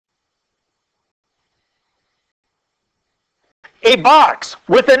A box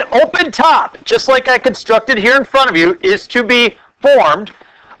with an open top, just like I constructed here in front of you, is to be formed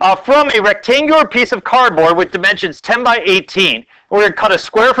from a rectangular piece of cardboard with dimensions 10 by 18. We're going to cut a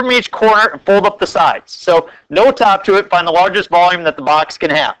square from each corner and fold up the sides. So no top to it, find the largest volume that the box can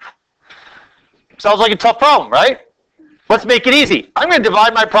have. Sounds like a tough problem, right? Let's make it easy. I'm going to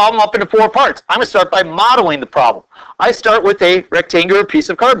divide my problem up into 4 parts. I'm going to start by modeling the problem. I start with a rectangular piece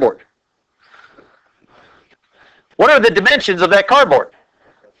of cardboard. What are the dimensions of that cardboard?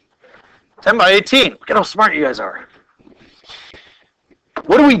 10 by 18. Look at how smart you guys are.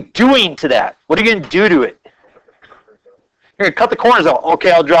 What are we doing to that? What are you going to do to it? You're going to cut the corners out.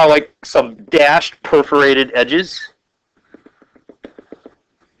 Okay, I'll draw like some dashed perforated edges.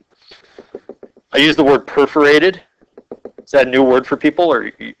 I use the word perforated. Is that a new word for people? Or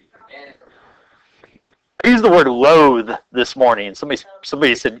I used the word loathe this morning, and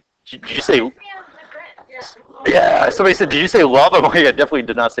somebody said, did you say... Yeah, somebody said, did you say love? I'm like, I definitely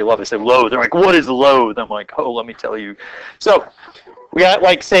did not say love. I said loathe. They're like, what is loathe? I'm like, oh, let me tell you. So we got,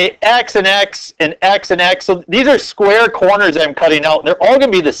 like, say, x and x and x and x. So these are square corners I'm cutting out. They're all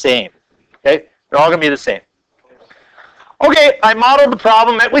going to be the same. Okay? They're all going to be the same. Okay, I modeled the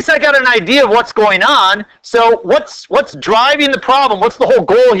problem. At least I got an idea of what's going on. So what's driving the problem? What's the whole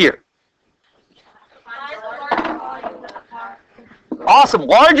goal here? Awesome.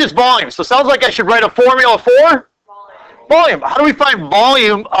 Largest volume. So sounds like I should write a formula for volume. How do we find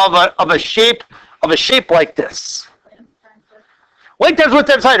volume of a shape like this? Length times width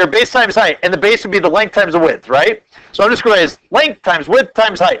times height, or base times height, and the base would be the length times the width, right? So I'm just going to write as length times width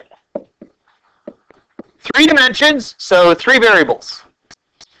times height. 3 dimensions, so 3 variables.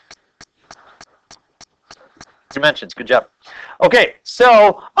 Dimensions, good job. Okay,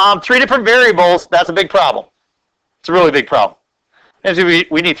 so 3 different variables. That's a big problem. It's a really big problem. And so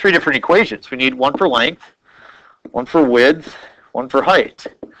we need 3 different equations. We need one for length, one for width, one for height.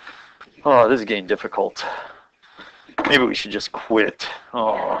 Oh, this is getting difficult. Maybe we should just quit.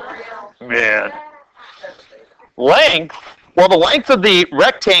 Oh, man. Length, well, the length of the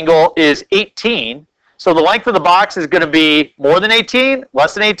rectangle is 18. So the length of the box is going to be more than 18,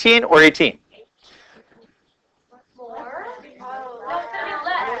 less than 18, or 18?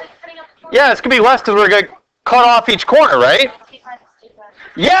 Yeah, it's going to be less because we're going to cut off each corner, right?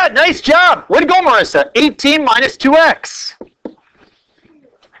 Yeah, nice job. Way to go, Marissa. 18 minus 2x.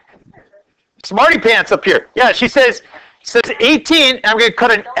 Smarty pants up here. Yeah, she says 18, and I'm going to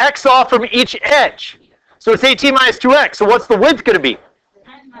cut an x off from each edge. So it's 18 minus 2x. So what's the width going to be?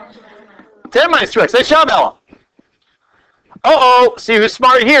 10 minus 2x. Nice job, Ella. Uh-oh. See who's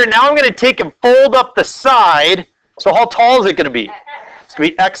smart here. Now I'm going to take and fold up the side. So how tall is it going to be? It's going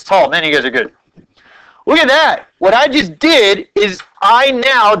to be x tall. Man, you guys are good. Look at that. What I just did is I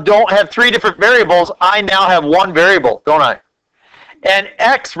now don't have 3 different variables. I now have 1 variable, don't I? And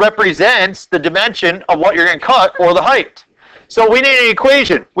x represents the dimension of what you're going to cut, or the height. So we need an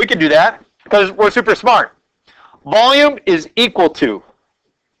equation. We can do that because we're super smart. Volume is equal to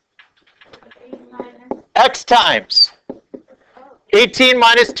x times 18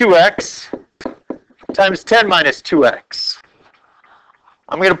 minus 2x times 10 minus 2x.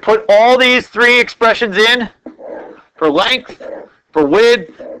 I'm going to put all these 3 expressions in for length, for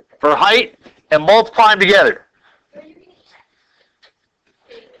width, for height, and multiply them together.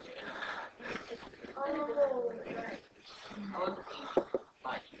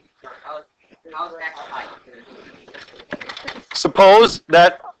 Suppose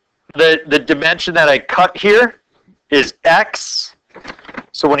that the dimension that I cut here is x.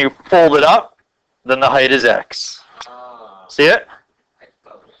 So when you fold it up, then the height is x. See it?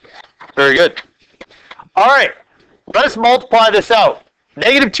 Very good. All right. Let's multiply this out.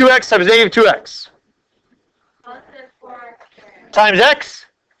 Negative 2x times negative 2x. Times x?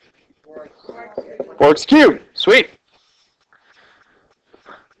 4x cubed. Sweet.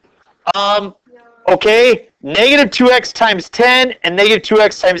 Okay. Negative 2x times 10 and negative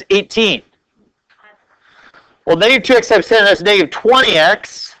 2x times 18. Well, negative 2x times 10, that's negative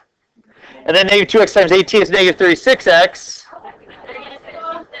 20x. And then negative 2x times 18 is negative 36x.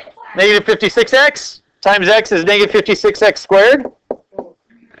 Negative 56x times x is negative 56x squared.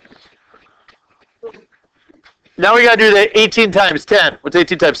 Now we got to do the 18 times 10. What's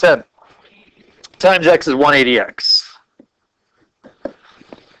 18 times 10? Times x is 180x. True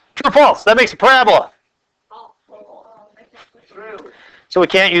or false? That makes a parabola. So we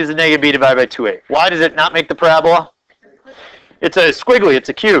can't use the negative b divided by 2a. Why does it not make the parabola? It's a squiggly. It's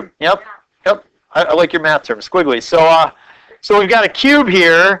a cube. Yep. Yep. I like your math term, squiggly. So we've got a cube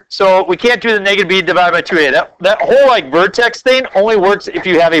here, so we can't do the negative b divided by 2a. That whole like vertex thing only works if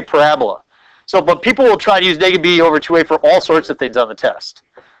you have a parabola. So, but people will try to use negative b over 2a for all sorts of things on the test.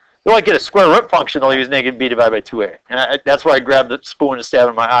 They'll like get a square root function, they'll use negative b divided by 2a. And that's why I grabbed the spoon and stabbed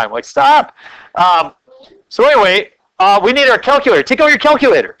in my eye. I'm like, stop! So anyway, we need our calculator. Take out your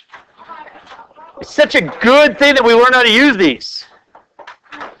calculator. It's such a good thing that we learn how to use these.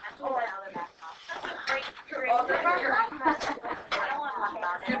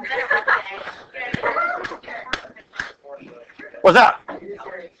 What's that?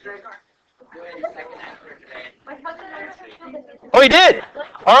 Oh, he did?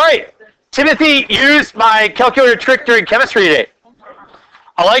 All right. Timothy used my calculator trick during chemistry today.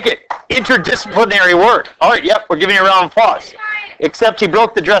 I like it. Interdisciplinary work. All right, yep, we're giving you a round of applause. Except he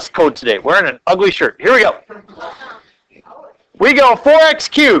broke the dress code today, wearing an ugly shirt. Here we go. We go 4x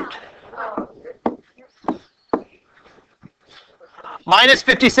cubed minus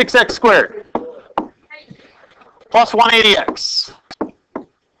 56x squared plus 180x.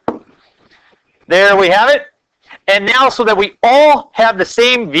 There we have it. And now, so that we all have the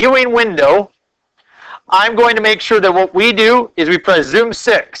same viewing window, I'm going to make sure that what we do is we press zoom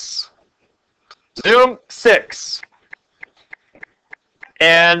 6. Zoom 6.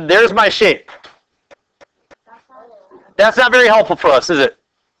 And there's my shape. That's not very helpful for us, is it?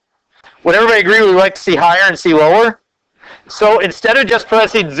 Would everybody agree we like to see higher and see lower? So instead of just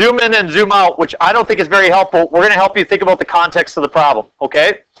pressing zoom in and zoom out, which I don't think is very helpful, we're going to help you think about the context of the problem,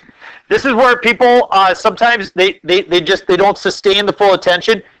 okay? This is where people sometimes they don't sustain the full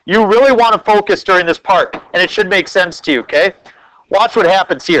attention. You really want to focus during this part, and it should make sense to you, okay? Watch what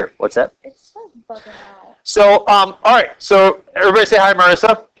happens here. What's that? It's so bugging out. So, all right. So everybody say hi,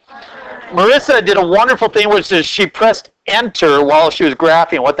 Marissa. Marissa did a wonderful thing, which is she pressed enter while she was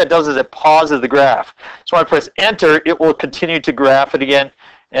graphing. What that does is it pauses the graph. So when I press enter, it will continue to graph it again,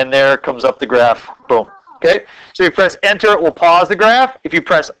 and there comes up the graph. Boom. Okay, so you press enter, it will pause the graph. If you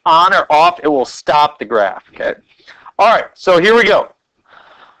press on or off, it will stop the graph. Okay. All right, so here we go.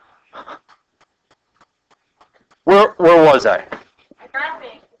 Where was I?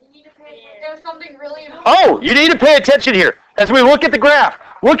 Graphing. There's something really important. Oh, you need to pay attention here. As we look at the graph,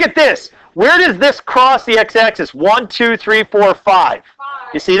 look at this. Where does this cross the x-axis? 1, 2, 3, 4, 5.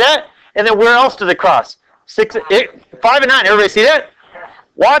 You see that? And then where else does it cross? 6, 8, 5, and 9. Everybody see that?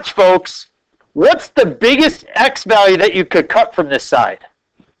 Watch, folks. What's the biggest x value that you could cut from this side?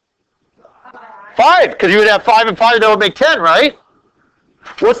 5, because you would have 5 and 5, that would make 10, right?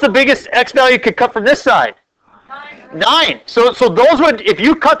 What's the biggest x value you could cut from this side? 9. So those would, if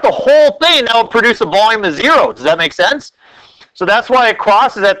you cut the whole thing, that would produce a volume of 0. Does that make sense? So that's why it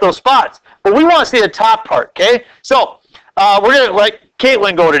crosses at those spots. But we want to see the top part, okay? So we're going to let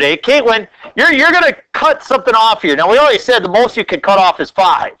Caitlin go today. Caitlin, you're going to cut something off here. Now, we already said the most you can cut off is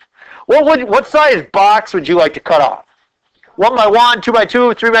 5. What size box would you like to cut off? 1 by 1, 2 by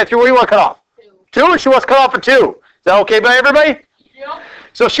 2, 3 by 3. What do you want to cut off? 2. She wants to cut off a 2. Is that okay by everybody? Yep.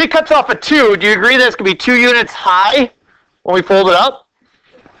 So if she cuts off a 2, do you agree that's going to be 2 units high when we fold it up?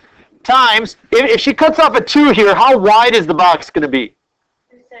 Times, if she cuts off a 2 here, how wide is the box going to be?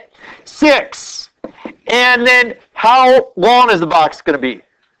 6. And then how long is the box going to be?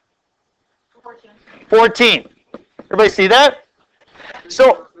 14. Everybody see that?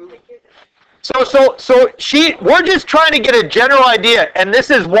 So we're just trying to get a general idea, and this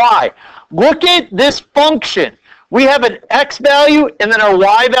is why. Look at this function. We have an x value, and then our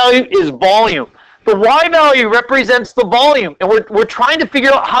y value is volume. The y value represents the volume, and we're trying to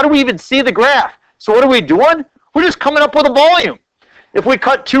figure out how do we even see the graph. So what are we doing? We're just coming up with a volume. If we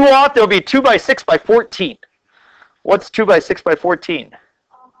cut 2 off, there'll be 2 by 6 by 14. What's 2 by 6 by 14?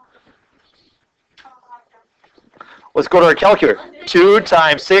 Let's go to our calculator. 2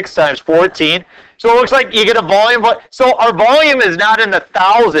 times 6 times 14. So it looks like you get a volume. So our volume is not in the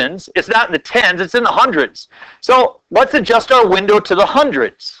thousands. It's not in the tens. It's in the hundreds. So let's adjust our window to the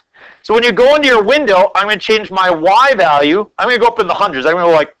hundreds. So when you go into your window, I'm going to change my y value. I'm going to go up in the hundreds. I'm going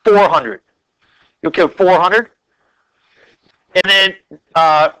to go like 400. You okay with 400? And then,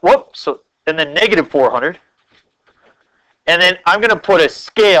 and then negative 400. And then I'm going to put a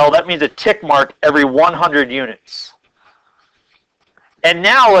scale. That means a tick mark every 100 units. And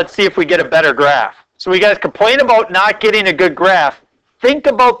now let's see if we get a better graph. So we guys complain about not getting a good graph. Think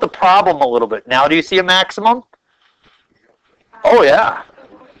about the problem a little bit. Now do you see a maximum? Oh yeah.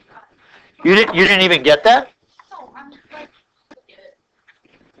 You didn't even get that?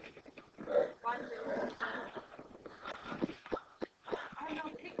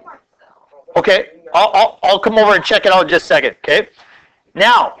 Okay, I'll come over and check it out in just a second, okay?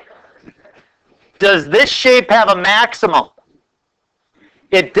 Now, does this shape have a maximum?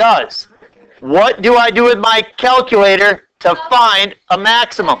 It does. What do I do with my calculator to find a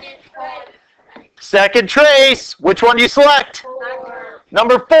maximum? Second trace, which one do you select?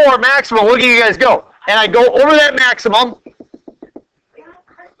 Number 4, maximum. Look at you guys go. And I go over that maximum.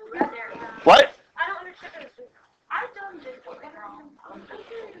 What?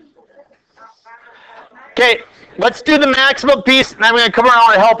 Okay, let's do the maximum piece, and I'm going to come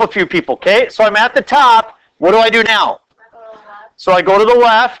around and help a few people, okay? So I'm at the top. What do I do now? So I go to the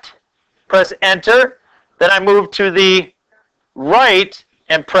left, press enter, then I move to the right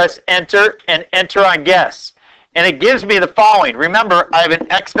and press enter and enter on guess. And it gives me the following. Remember, I have an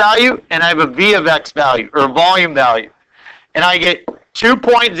x value and I have a v of x value, or volume value. And I get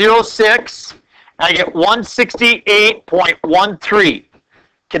 2.06, and I get 168.13.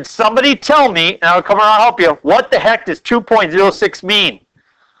 Can somebody tell me, and I'll come around and help you, what the heck does 2.06 mean?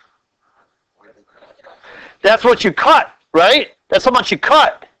 That's what you cut, right? That's how much you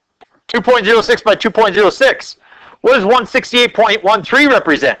cut. 2.06 by 2.06. What does 168.13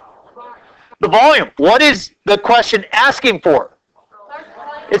 represent? The volume. What is the question asking for?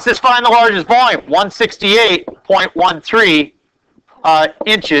 It says find the largest volume, 168.13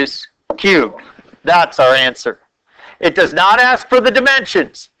 inches cubed. That's our answer. It does not ask for the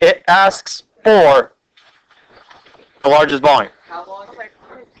dimensions. It asks for the largest volume.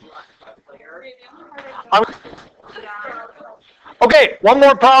 Okay, one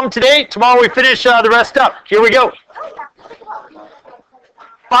more problem today. Tomorrow we finish the rest up. Here we go.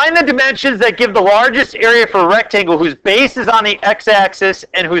 Find the dimensions that give the largest area for a rectangle whose base is on the x-axis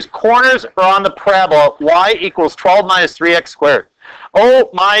and whose corners are on the parabola y equals 12 minus 3x squared. Oh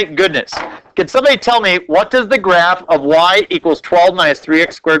my goodness. Can somebody tell me, what does the graph of y equals 12 minus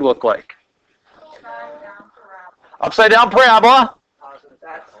 3x squared look like? Upside down parabola.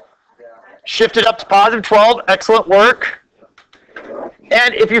 Shifted up to positive 12. Excellent work.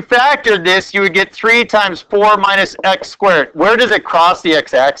 And if you factored this, you would get 3 times 4 minus x squared. Where does it cross the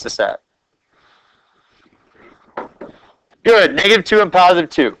x-axis at? Good. Negative 2 and positive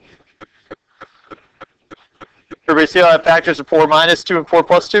 2. Everybody see how that factors of 4 minus 2 and 4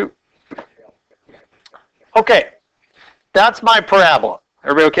 plus 2? Okay. That's my parabola.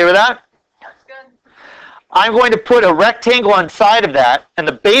 Everybody okay with that? That's good. I'm going to put a rectangle on side of that, and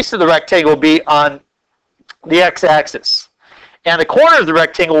the base of the rectangle will be on the x-axis. And the corner of the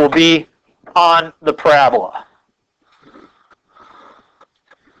rectangle will be on the parabola.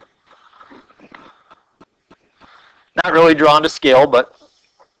 Not really drawn to scale, but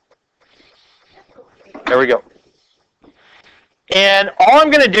there we go. And all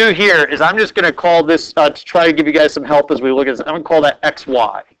I'm going to do here is I'm just going to call this, to try to give you guys some help as we look at this, I'm going to call that XY.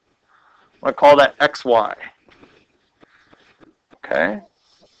 I'm going to call that XY. Okay?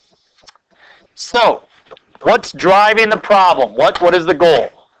 So, what's driving the problem? What is the goal?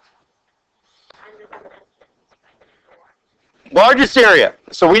 Largest area.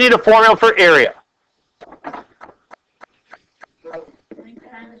 So we need a formula for area.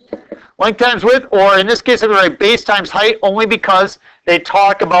 Length times width, or in this case, I'm going to write base times height only because they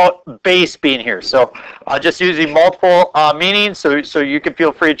talk about base being here. So just using multiple meanings, so you can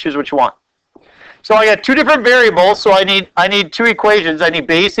feel free to choose what you want. So I got 2 different variables, so I need 2 equations. I need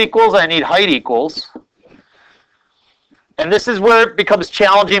base equals, I need height equals. And this is where it becomes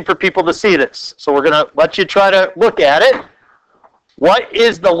challenging for people to see this. So we're going to let you try to look at it. What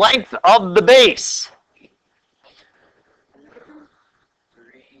is the length of the base?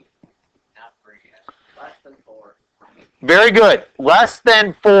 3, not 3 yet. Less than 4. Very good. Less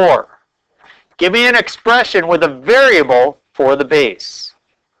than 4. Give me an expression with a variable for the base.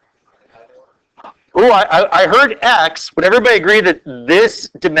 Ooh, I heard x. Would everybody agree that this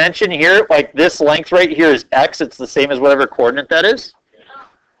dimension here, like this length right here, is x? It's the same as whatever coordinate that is?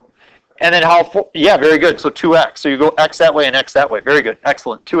 And then how, yeah, very good. So 2x. So you go x that way and x that way. Very good.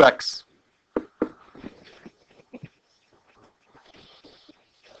 Excellent. 2x.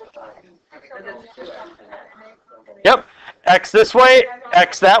 Yep. X this way,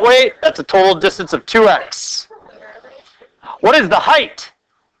 x that way. That's a total distance of 2x. What is the height?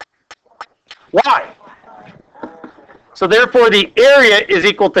 Y. So therefore the area is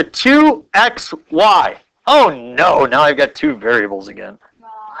equal to 2xy. Oh no, now I've got 2 variables again.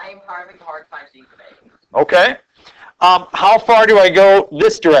 I'm having a hard time seeing the base. Okay. How far do I go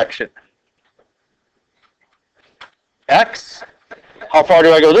this direction? X. How far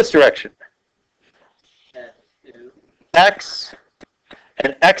do I go this direction? 2. X.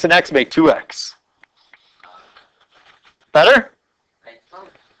 And x make 2x. Better? I suppose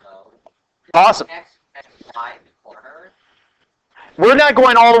so. Awesome. X and Y in the corner. We're not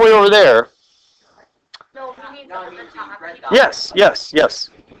going all the way over there. No, he needs No, it he at the top. needs red Yes, yes, yes.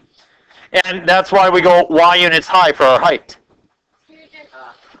 And that's why we go y units high for our height. You just,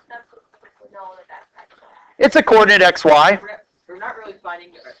 that's what, no, know that that's XY. It's a coordinate XY. We're not really finding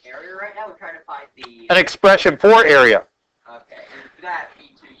an area right now. We're trying to find the. An expression for area. Okay, and for that, we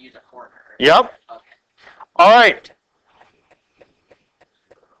need to use a corner. Yep. Okay. All right.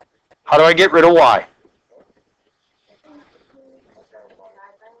 How do I get rid of y?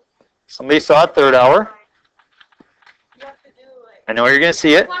 Somebody saw it, third hour. You have to do like. I know you're going to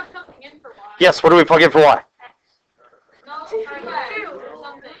see it. Plug something in for Y. Yes, what do we plug in for y? No, two or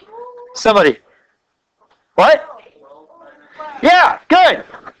something. Somebody. What? Yeah, good.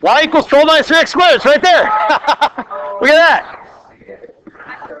 Y equals 12 minus 3x squared. It's right there. Look at that.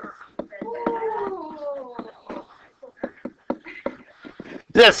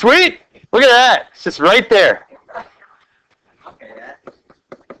 Is that sweet? Look at that. It's just right there. Okay, that.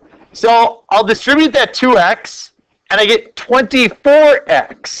 So I'll distribute that 2x, and I get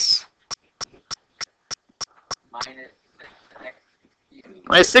 24x. Minus 6x cubed.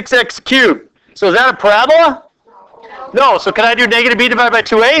 Minus 6x cubed. So is that a parabola? No. So can I do negative b divided by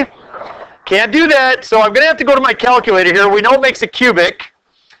 2a? Can't do that. So I'm going to have to go to my calculator here. We know it makes a cubic.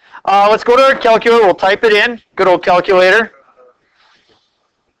 Let's go to our calculator. We'll type it in. Good old calculator.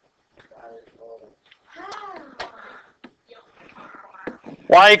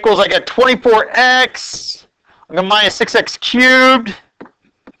 Y equals, I got 24x. I'm going to minus 6x cubed.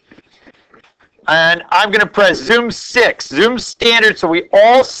 And I'm going to press zoom 6, zoom standard, so we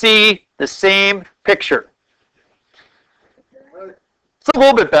all see the same picture. It's a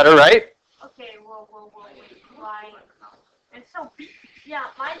little bit better, right? Okay, well, why? It's so, yeah,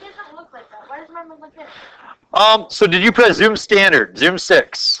 mine doesn't look like that. Why does mine look like this? So did you press zoom standard, zoom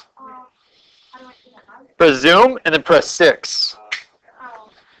 6? How do I see that? Press zoom and then press 6.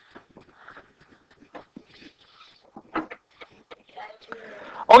 Oh.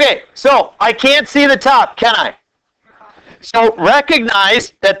 Okay, so I can't see the top, can I? So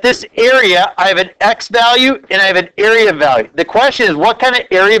recognize that this area, I have an x value and I have an area value. The question is, what kind of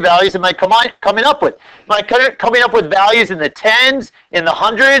area values am I coming up with? Am I coming up with values in the tens, in the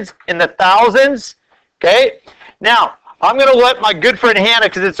hundreds, in the thousands? Okay, now I'm going to let my good friend Hannah,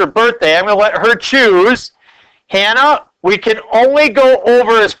 because it's her birthday, I'm going to let her choose. Hannah, we can only go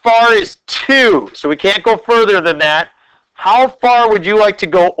over as far as 2, so we can't go further than that. How far would you like to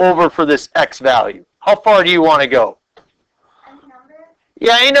go over for this x value? How far do you want to go?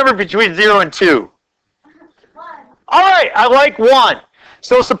 Yeah, any number between 0 and 2. 1. All right, I like 1.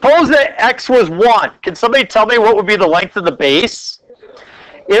 So suppose that x was 1. Can somebody tell me what would be the length of the base?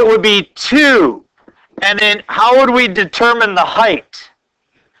 It would be 2. And then how would we determine the height?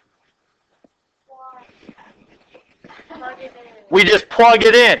 We just plug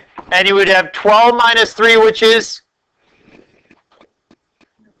it in. And you would have 12 minus 3, which is?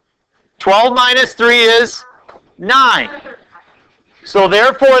 12 minus 3 is 9. So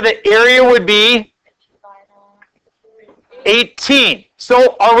therefore, the area would be 18.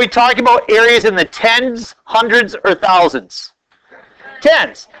 So are we talking about areas in the tens, hundreds, or thousands?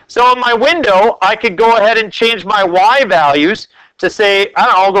 Tens. So in my window, I could go ahead and change my y values to say, I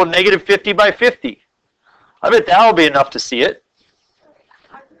don't know, I'll go negative 50 by 50. I bet that'll be enough to see it.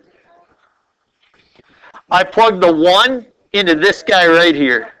 I plug the 1 into this guy right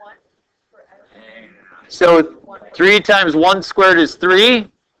here. So 3 times 1 squared is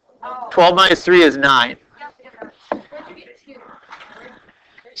 3. 12 minus 3 is 9.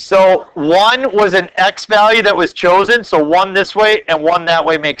 So 1 was an x value that was chosen. So 1 this way and 1 that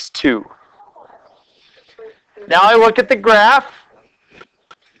way makes 2. Now I look at the graph.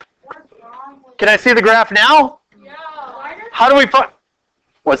 Can I see the graph now? Yeah. How do we find?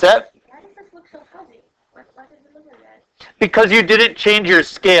 What's that? Why does this look so fuzzy? Why does it look like that? Because you didn't change your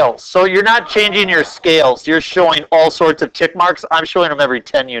scales. So you're not changing your scales. You're showing all sorts of tick marks. I'm showing them every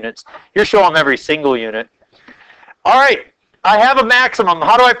 10 units. You're showing them every single unit. All right. I have a maximum.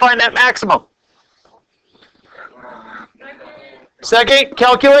 How do I find that maximum? Second,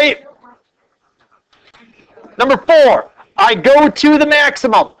 calculate. Number 4. I go to the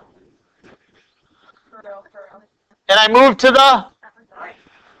maximum. And I move to the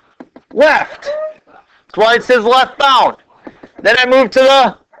left. That's why it says left bound. Then I move to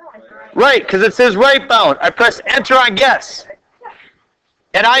the right because it says right bound. I press enter on guess.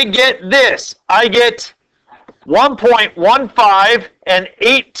 And I get this. I get 1.15 and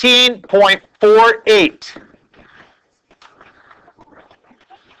 18.48.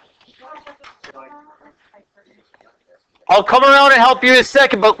 I'll come around and help you in a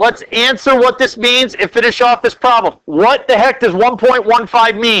second, but let's answer what this means and finish off this problem. What the heck does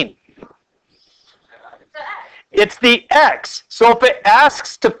 1.15 mean? It's the x. So if it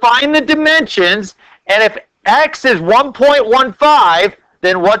asks to find the dimensions, and if x is 1.15,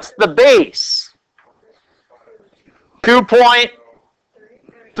 then what's the base?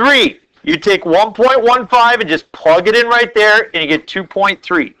 2.3. You take 1.15 and just plug it in right there, and you get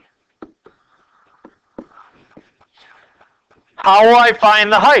 2.3. How will I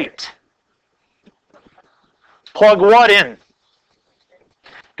find the height? Plug what in?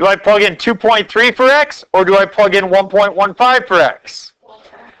 Do I plug in 2.3 for x, or do I plug in 1.15 for x?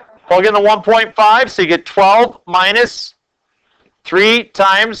 Plug in the 1.5, so you get 12 minus 3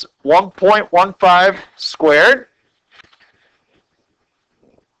 times 1.15 squared.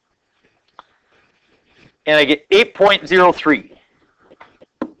 And I get 8.03.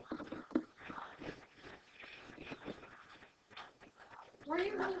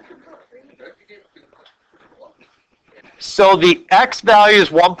 So the x value is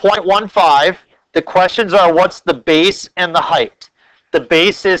 1.15. The questions are what's the base and the height. The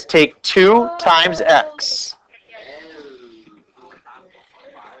base is take 2 times x.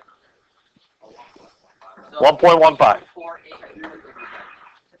 1.15.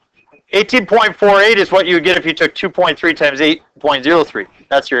 18.48 is what you would get if you took 2.3 times 8.03.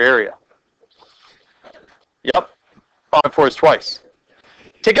 That's your area. Yep. 0.4 is twice.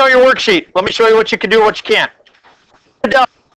 Take out your worksheet. Let me show you what you can do and what you can't.